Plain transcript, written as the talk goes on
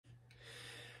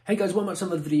Hey guys, welcome back to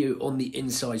another video on the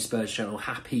Inside Spurs channel.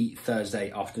 Happy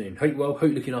Thursday afternoon. Hope you're well, hope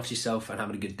you're looking after yourself and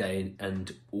having a good day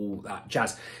and all that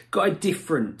jazz. Got a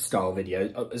different style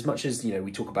video. As much as, you know,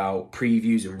 we talk about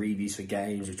previews and reviews for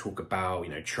games, we talk about,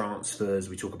 you know, transfers,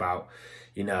 we talk about,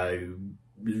 you know,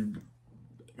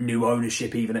 new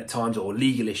ownership even at times, or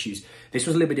legal issues. This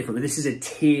was a little bit different, but this is a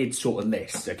tiered sort of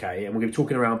list, okay? And we're going to be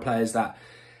talking around players that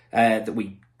that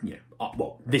we, you know,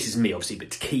 well, this is me obviously,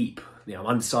 but to keep, you know,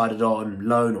 undecided on,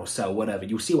 loan or sell, whatever.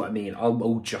 You'll see what I mean.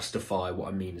 I'll justify what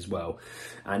I mean as well.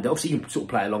 And obviously you can sort of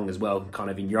play along as well, kind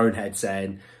of in your own head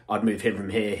saying, I'd move him from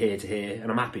here to here.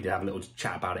 And I'm happy to have a little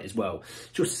chat about it as well.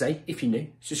 Just to say, if you're new,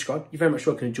 subscribe. You're very much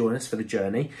welcome to join us for the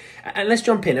journey. And let's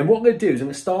jump in. And what I'm going to do is I'm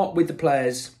going to start with the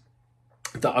players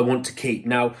that I want to keep.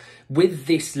 Now, with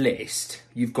this list,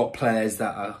 you've got players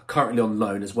that are currently on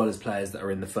loan as well as players that are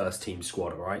in the first team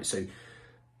squad, all right? So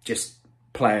just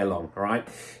play along, all right?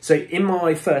 So in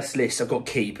my first list, I've got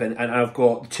keep, and I've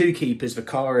got two keepers,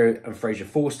 Vicario and Fraser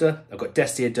Forster. I've got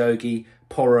Desti Adogi,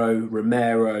 Porro,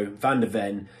 Romero, Van der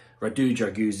Ven, Radu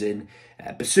Draguzin,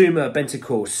 Basuma,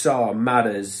 Bentancur, Sarr,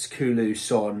 Madders, Kulu,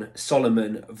 Son,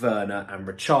 Solomon, Werner, and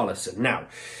Richarlison. Now,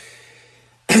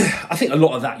 I think a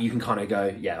lot of that you can kind of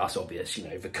go, yeah, that's obvious. You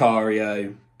know,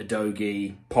 Vicario,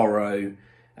 Adogi, Porro,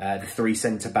 the three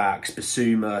centre-backs,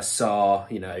 Basuma,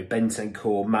 Sarr, you know,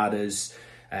 Bentancur, Madders,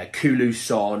 Kulu,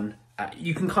 Son.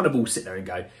 You can kind of all sit there and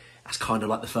go, that's kind of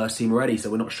like the first team already, so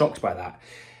we're not shocked by that.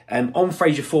 On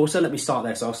Fraser Forster, let me start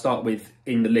there. So I'll start with,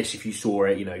 in the list, if you saw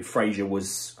it, you know, Fraser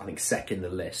was, I think, second in the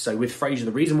list. So with Fraser,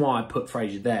 the reason why I put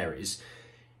Fraser there is,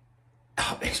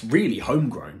 it's really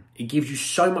homegrown. It gives you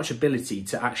so much ability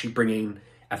to actually bring in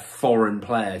a foreign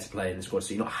player to play in the squad,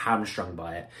 so you're not hamstrung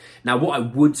by it. Now, what I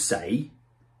would say,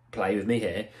 play with me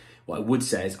here, what I would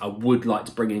say is I would like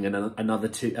to bring in a number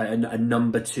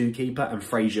two keeper and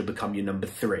Fraser become your number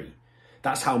three.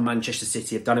 That's how Manchester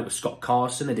City have done it with Scott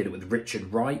Carson. They did it with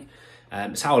Richard Wright.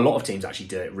 It's how a lot of teams actually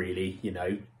do it, really. You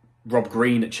know, Rob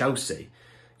Green at Chelsea.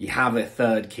 You have a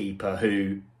third keeper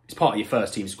who is part of your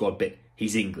first team squad, but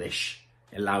he's English.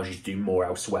 It allows you to do more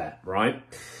elsewhere, right?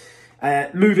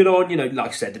 Moving on, you know,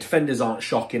 like I said, the defenders aren't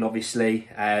shocking, obviously.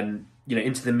 You know,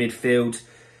 into the midfield,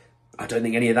 I don't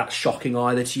think any of that's shocking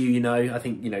either to you, you know. I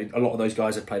think, you know, a lot of those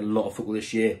guys have played a lot of football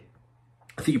this year.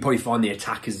 I think you probably find the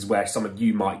attackers is where some of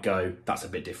you might go, that's a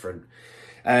bit different.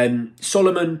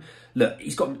 Solomon, look,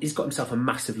 he's got himself a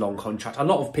massive long contract. A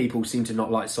lot of people seem to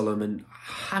not like Solomon.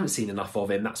 I haven't seen enough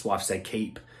of him. That's why I've said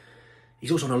keep.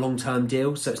 He's also on a long-term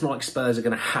deal, so it's not like Spurs are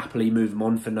going to happily move him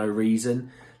on for no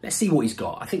reason. Let's see what he's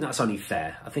got. I think that's only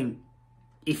fair. I think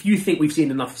if you think we've seen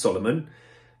enough of Solomon,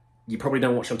 you probably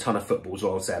don't watch a ton of football, is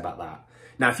what I'll say about that.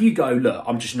 Now, if you go, look,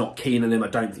 I'm just not keen on him, I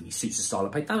don't think he suits the style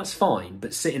of play, that's fine.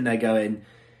 But sitting there going,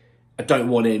 I don't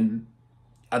want him,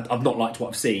 I've not liked what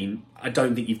I've seen, I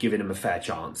don't think you've given him a fair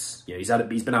chance. You know,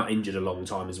 he's been out injured a long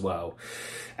time as well.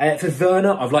 For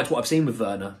Werner, I've liked what I've seen with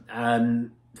Werner.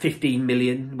 15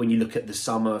 million when you look at the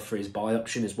summer for his buy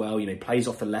option as well. You know, plays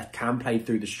off the left, can play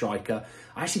through the striker.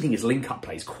 I actually think his link-up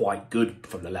play is quite good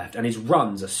from the left, and his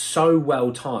runs are so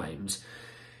well timed.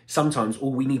 Sometimes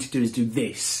all we need to do is do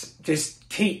this. Just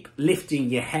keep lifting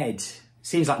your head.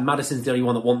 Seems like Maddison's the only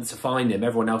one that wants to find him.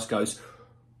 Everyone else goes,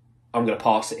 I'm going to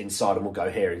pass it inside and we'll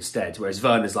go here instead. Whereas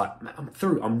Werner's like, I'm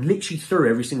through. I'm literally through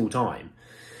every single time.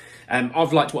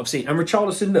 I've liked what I've seen. And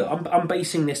Richarlison, look, I'm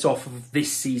basing this off of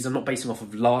this season. I'm not basing off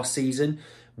of last season.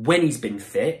 When he's been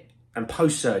fit and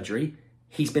post-surgery,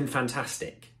 he's been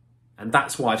fantastic. And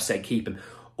that's why I've said keep him.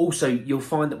 Also, you'll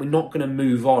find that we're not going to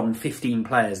move on 15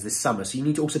 players this summer. So you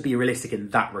need to also be realistic in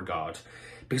that regard.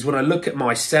 Because when I look at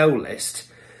my sell list,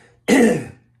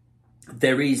 there's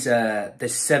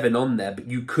 7 on there. But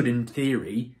you could, in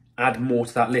theory, add more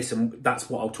to that list. And that's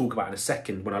what I'll talk about in a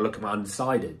second when I look at my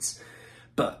undecideds.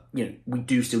 But, you know, we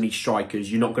do still need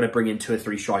strikers. You're not going to bring in 2 or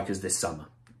 3 strikers this summer.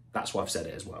 That's why I've said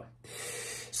it as well.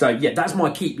 So, yeah, that's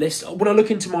my keep list. When I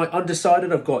look into my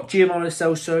undecided, I've got Giovanni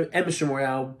Celso, Emerson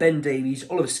Royale, Ben Davies,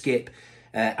 Oliver Skipp,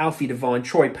 Alfie Devine,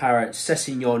 Troy Parrott,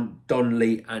 Sessegnon,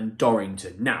 Donnelly and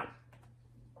Dorrington. Now,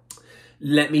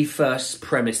 let me first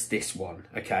premise this one,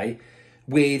 okay?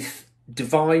 With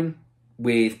Devine,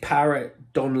 with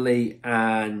Parrott, Donnelly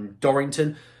and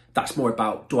Dorrington, that's more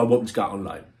about, do I want them to go out on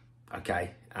loan?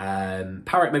 Okay,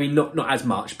 Parrott maybe not as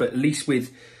much, but at least with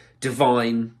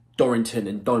Devine, Dorrington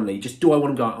and Donnelly, just do I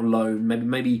want to go out on loan?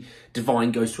 Maybe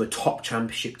Devine goes to a top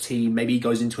championship team, maybe he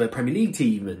goes into a Premier League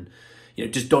team, and you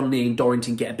know, does Donnelly and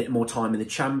Dorrington get a bit more time in the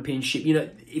championship? You know,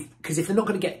 because if they're not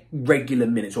going to get regular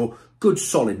minutes or good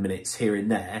solid minutes here and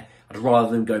there, I'd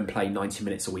rather them go and play 90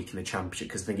 minutes a week in the championship,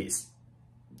 because I think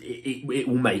it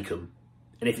will make them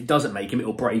And if it doesn't make him,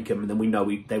 it'll break them, and then we know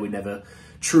they were never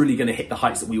truly going to hit the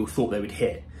heights that we all thought they would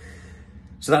hit.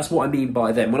 So that's what I mean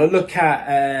by them. When I look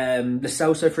at Lo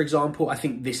Celso, for example, I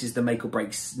think this is the make or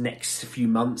break next few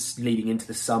months leading into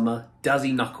the summer. Does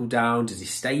he knuckle down? Does he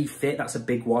stay fit? That's a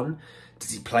big one. Does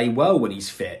he play well when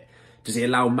he's fit? Does he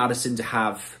allow Maddison to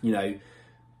have, you know,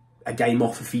 a game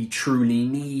off if he truly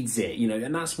needs it? You know,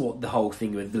 and that's what the whole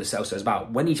thing with Lo Celso is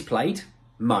about. When he's played,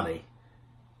 money.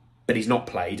 But he's not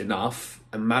played enough,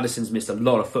 and Maddison's missed a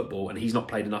lot of football, and he's not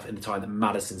played enough in the time that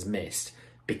Maddison's missed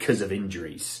because of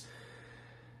injuries.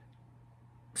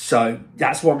 So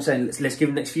that's what I'm saying. Let's give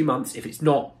him the next few months. If it's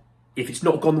not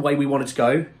gone the way we want it to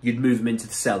go, you'd move him into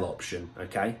the sell option.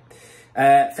 Okay.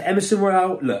 For Emerson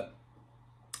Royale, look,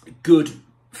 good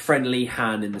friendly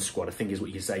hand in the squad, I think is what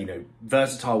you can say. You know,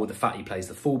 versatile with the fact he plays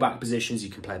the fullback positions. You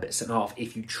can play a bit of centre half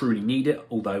if you truly need it.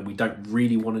 Although we don't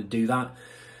really want to do that.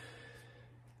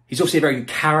 He's obviously a very good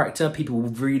character. People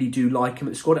really do like him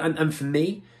at the squad. And for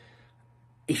me,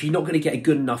 if you're not going to get a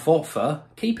good enough offer,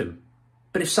 keep him.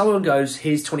 But if someone goes,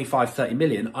 here's 25, 30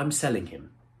 million, I'm selling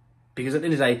him. Because at the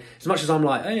end of the day, as much as I'm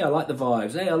like, hey, I like the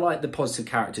vibes, hey, I like the positive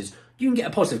characters, you can get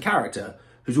a positive character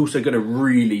who's also going to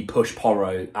really push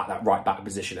Porro at that right-back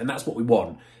position. And that's what we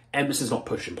want. Emerson's not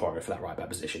pushing Porro for that right-back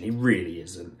position. He really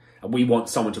isn't. And we want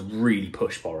someone to really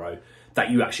push Porro, that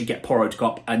you actually get Porro to go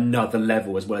up another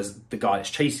level, as well as the guy that's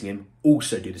chasing him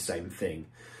also do the same thing.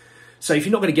 So if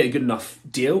you're not going to get a good enough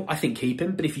deal, I think keep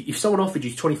him. But if someone offered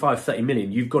you 25, 30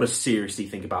 million, you've got to seriously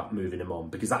think about moving him on,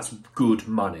 because that's good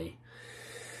money.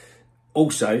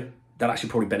 Also, that'll actually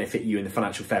probably benefit you in the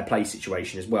financial fair play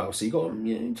situation as well. So you've got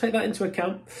to take that into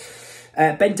account.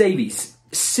 Ben Davies,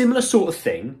 similar sort of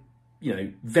thing. You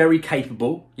know, very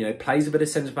capable. You know, plays a bit of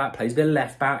centre back, plays a bit of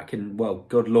left back, and well,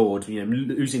 good lord, you know,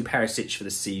 losing Perisic for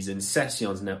the season.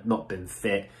 Session's not been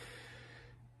fit.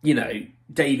 You know,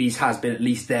 Davies has been at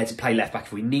least there to play left back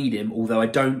if we need him. Although I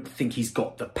don't think he's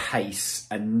got the pace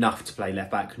enough to play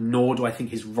left back. Nor do I think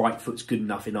his right foot's good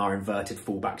enough in our inverted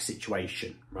fullback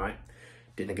situation. Right?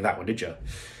 Didn't think of that one, did you?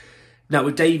 Now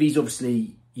with Davies,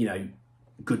 obviously, you know,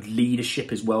 good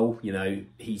leadership as well. You know,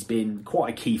 he's been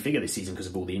quite a key figure this season because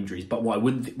of all the injuries. But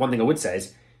one thing I would say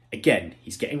is, again,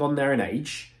 he's getting on there in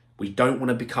age. We don't want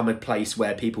to become a place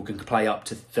where people can play up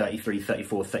to 33,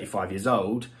 34, 35 years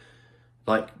old,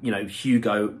 like, you know,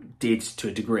 Hugo did to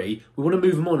a degree. We want to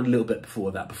move him on a little bit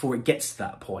before that, before it gets to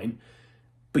that point.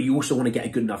 But you also want to get a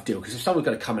good enough deal, because if someone's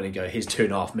going to come in and go, here's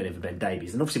 2.5 million for Ben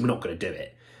Davies, then obviously we're not going to do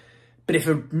it. But if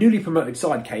a newly promoted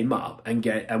side came up and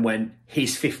went,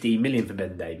 here's 15 million for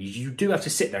Ben Davies, you do have to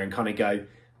sit there and kind of go,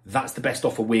 that's the best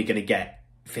offer we're going to get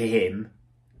for him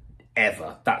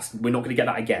ever. We're not going to get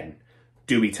that again.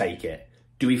 Do we take it?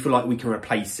 Do we feel like we can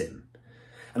replace him?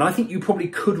 And I think you probably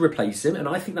could replace him, and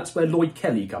I think that's where Lloyd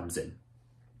Kelly comes in.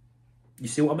 You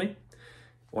see what I mean?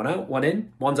 One out, one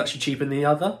in. One's actually cheaper than the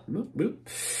other.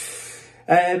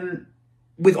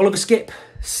 With Oliver Skipp,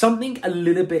 something a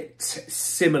little bit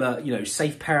similar, you know,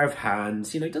 safe pair of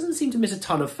hands. You know, doesn't seem to miss a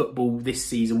ton of football this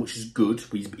season, which is good.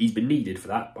 He's been needed for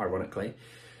that, ironically.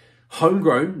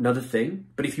 Homegrown, another thing.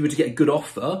 But if you were to get a good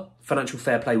offer, Financial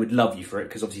Fair Play would love you for it,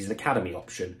 because obviously he's an academy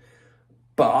option.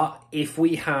 But if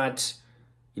we had,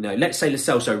 you know, let's say Lo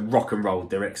Celso rock and rolled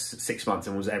the next 6 months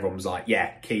and everyone was like,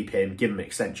 yeah, keep him, give him an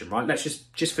extension, right? Let's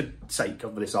just for sake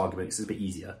of this argument, because it's a bit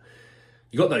easier.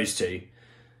 You got those two.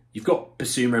 You've got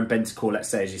Basuma and Bentancur, let's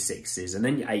say, as your sixes. And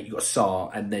then your 8, you've got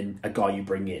Sarr, and then a guy you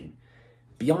bring in.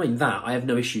 Behind that, I have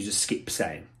no issues with Skipp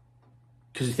saying.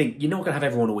 Because I think you're not going to have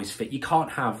everyone always fit. You can't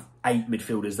have 8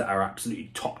 midfielders that are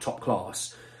absolutely top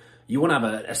class. You want to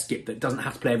have a Skipp that doesn't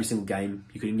have to play every single game.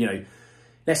 You can, you know,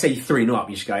 let's say you're 3-0 up,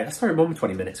 you should go, let's throw him on for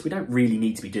 20 minutes. We don't really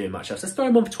need to be doing much else. Let's throw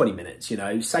him on for 20 minutes, you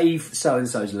know, save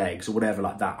so-and-so's legs or whatever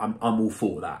like that. I'm all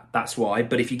for that. That's why.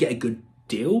 But if you get a good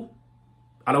deal,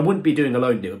 and I wouldn't be doing a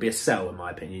loan deal, it would be a sell, in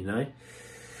my opinion, you know.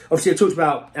 Obviously, I've talked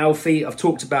about Alfie. I've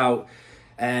talked about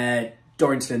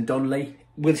Dorrington and Donnelly.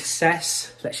 With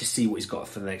Cess, let's just see what he's got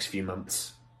for the next few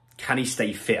months. Can he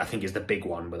stay fit, I think, is the big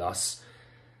one with us.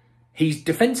 He's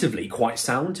defensively quite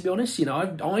sound, to be honest. You know,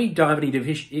 I don't have any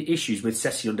issues with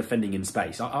Session defending in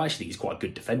space. I actually think he's quite a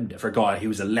good defender for a guy who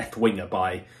was a left winger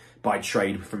by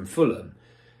trade from Fulham.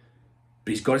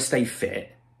 But he's got to stay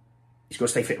fit. He's got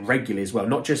to stay fit regularly as well.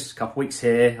 Not just a couple of weeks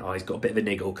here. Oh, he's got a bit of a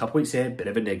niggle. A couple of weeks here, bit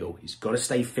of a niggle. He's got to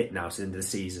stay fit now to the end of the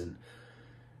season.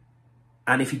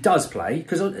 And if he does play,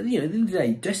 because, you know, at the end of the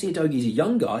day, Destiny Udogie is a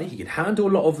young guy. He can handle a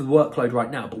lot of the workload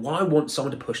right now. But why want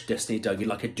someone to push Destiny Udogie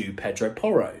like I do Pedro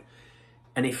Porro?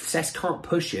 And if Cess can't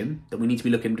push him, then we need to be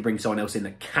looking to bring someone else in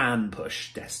that can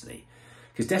push Destiny.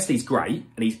 Because Destiny's great,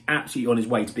 and he's absolutely on his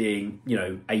way to being, you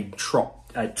know, a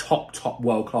top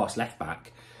world-class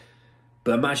left-back.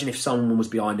 But imagine if someone was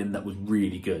behind him that was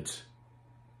really good.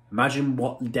 Imagine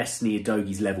what Destiny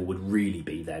Udogi's level would really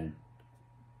be then.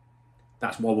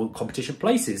 That's why we want competition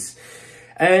places.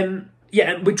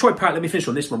 Yeah, and with Troy Parrott, let me finish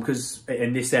on this one, because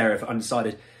in this area for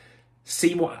undecided,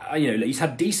 see what, you know, he's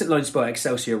had decent loan spell at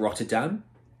Excelsior Rotterdam.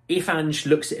 If Ange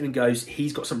looks at him and goes,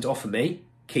 he's got something to offer me,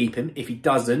 keep him. If he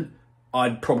doesn't,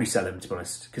 I'd probably sell him, to be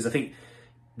honest. Because I think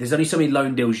there's only so many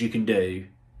loan deals you can do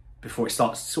before it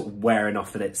starts sort of wearing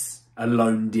off that it's a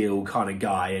loan deal kind of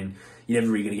guy and you're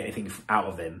never really going to get anything out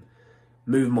of him.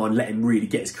 Move him on, let him really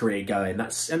get his career going.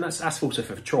 That's also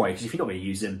for Troy, because if you're not going to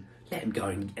use him, let him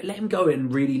go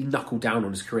and really knuckle down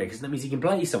on his career, because that means he can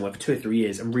play somewhere for 2 or 3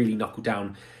 years and really knuckle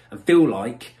down and feel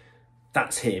like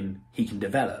that's him, he can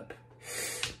develop.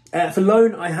 For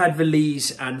loan, I had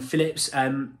Valise and Phillips.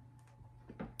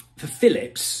 For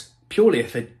Phillips, purely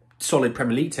if a solid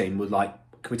Premier League team would like,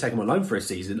 can we take him on loan for a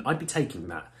season? I'd be taking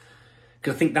that.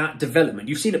 Because I think that development,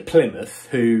 you've seen at Plymouth,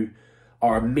 who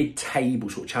are a mid-table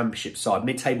sort of championship side,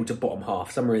 mid-table to bottom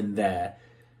half, somewhere in there,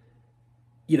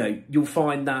 you know, you'll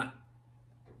find that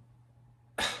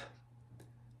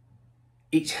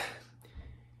it's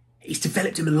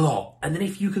developed him a lot. And then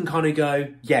if you can kind of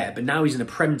go, yeah, but now he's in a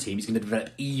Prem team, he's going to develop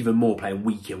even more playing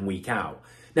week in, week out.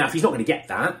 Now, if he's not going to get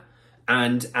that,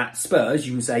 and at Spurs,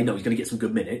 you can say, no, he's going to get some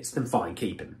good minutes, then fine,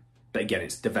 keep him. But again,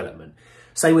 it's development.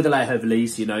 Same with Alejo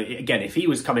Valise, you know, again, if he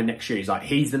was coming next year, he's like,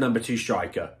 he's the number 2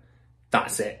 striker.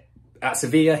 That's it. At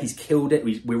Sevilla, he's killed it.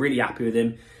 We're really happy with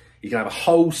him. He's going to have a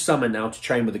whole summer now to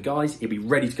train with the guys. He'll be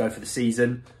ready to go for the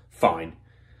season. Fine.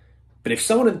 But if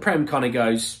someone in the Prem kind of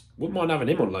goes, wouldn't mind having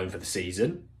him on loan for the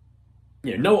season.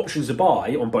 You know, no options to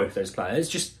buy on both those players.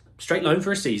 Just straight loan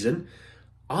for a season.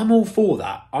 I'm all for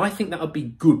that. I think that would be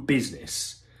good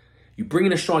business. You bring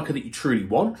in a striker that you truly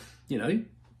want. You know,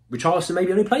 Richarlison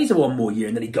maybe only plays 1 more year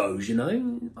and then he goes, you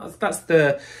know. That's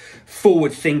the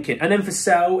forward thinking. And then for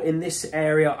sell, in this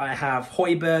area, I have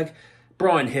Højbjerg,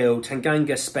 Brian Hill,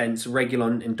 Tanganga, Spence,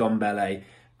 Reguilon, and Ndombele,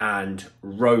 and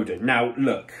Rodon. Now,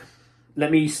 look,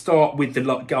 let me start with the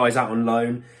guys out on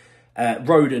loan.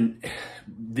 Rodon,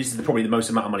 this is probably the most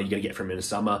amount of money you're going to get from him in the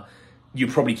summer. You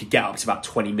probably could get up to about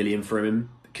 20 million from him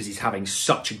because he's having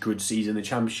such a good season in the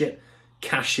Championship.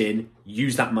 Cash in,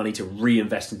 use that money to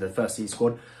reinvest into the first team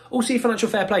squad. Also, your financial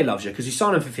fair play loves you because you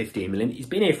signed him for 15 million. He's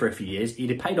been here for a few years. He'd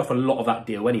have paid off a lot of that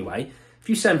deal anyway. If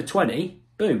you sell him for 20,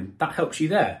 boom, that helps you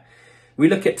there. We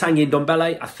look at Tanguy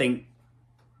Ndombele. I think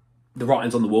the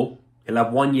writing's on the wall. He'll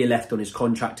have 1 year left on his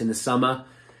contract in the summer.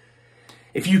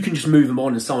 If you can just move him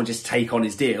on and someone just take on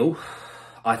his deal,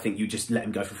 I think you just let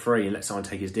him go for free and let someone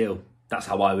take his deal. That's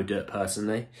how I would do it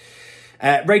personally.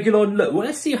 Reguilon, look, well,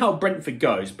 let's see how Brentford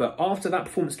goes. But after that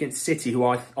performance against City, who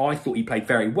I thought he played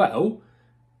very well,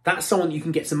 that's someone you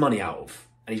can get some money out of.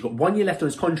 And he's got 1 year left on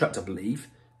his contract, I believe.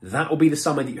 That will be the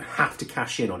summer that you have to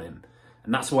cash in on him.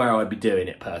 And that's where I'd be doing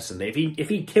it personally. If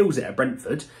he kills it at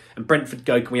Brentford, and Brentford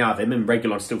go, can we have him? And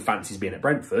Reguilon still fancies being at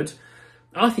Brentford,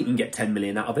 I think you can get 10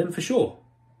 million out of him for sure.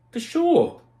 For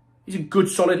sure. He's a good,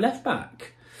 solid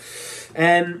left-back.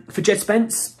 For Jed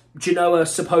Spence, Genoa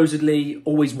supposedly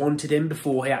always wanted him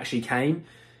before he actually came.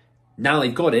 Now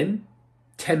they've got him.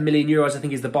 10 million euros, I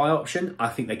think, is the buy option. I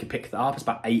think they could pick that up. It's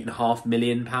about £8.5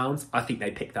 million. I think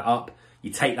they pick that up.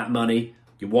 You take that money,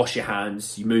 you wash your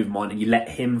hands, you move him on, and you let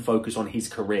him focus on his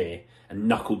career and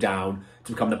knuckle down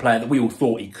to become the player that we all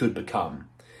thought he could become.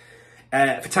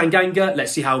 For Tanganga,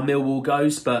 let's see how Millwall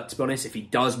goes. But to be honest, if he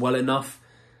does well enough,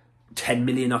 10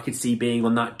 million I could see being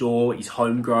on that door. He's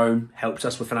homegrown, helps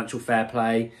us with financial fair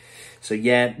play. So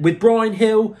yeah, with Brian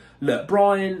Hill, look,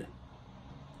 Brian,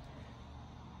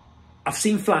 I've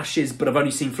seen flashes, but I've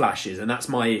only seen flashes, and that's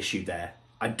my issue there.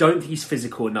 I don't think he's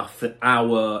physical enough for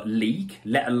our league,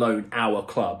 let alone our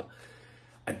club.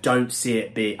 I don't see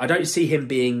him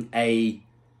being a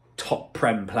top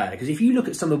Prem player. Because if you look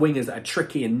at some of the wingers that are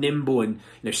tricky and nimble and, you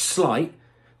know, slight,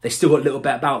 they still got a little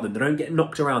bit about them. They don't get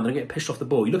knocked around. They don't get pushed off the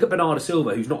ball. You look at Bernardo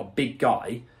Silva, who's not a big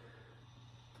guy.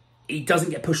 He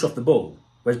doesn't get pushed off the ball.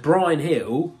 Whereas Brian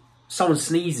Hill, someone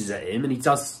sneezes at him and he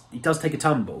does take a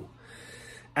tumble.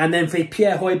 And then for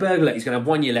Pierre Højbjerg, he's going to have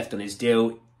 1 year left on his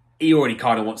deal. He already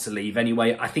kind of wants to leave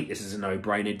anyway. I think this is a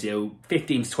no-brainer deal.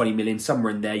 15 to 20 million,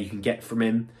 somewhere in there you can get from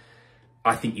him.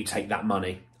 I think you take that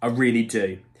money. I really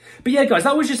do. But yeah, guys,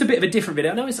 that was just a bit of a different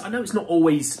video. I know it's not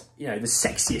always, you know, the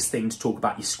sexiest thing to talk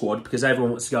about your squad because everyone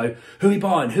wants to go, who are we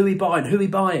buying, who are we buying, who are we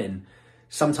buying?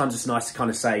 Sometimes it's nice to kind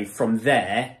of say from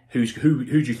there, who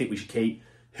do you think we should keep,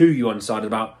 who you're undecided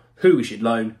about, who we should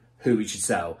loan, who we should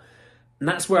sell. And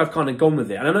that's where I've kind of gone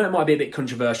with it. And I know it might be a bit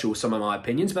controversial with some of my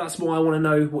opinions, but that's why I want to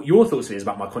know what your thoughts are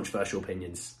about my controversial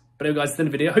opinions. But anyway, guys, that's the end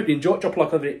of the video. I hope you enjoyed. Drop a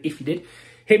like on the video if you did.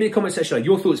 Hit Hit me in the comment section,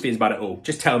 your thoughts, feelings about it all.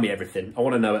 Just tell me everything. I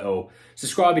want to know it all.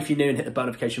 Subscribe if you're new and hit the bell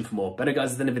notification for more. Better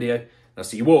guys than the video. I'll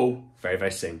see you all very,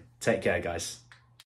 very soon. Take care, guys.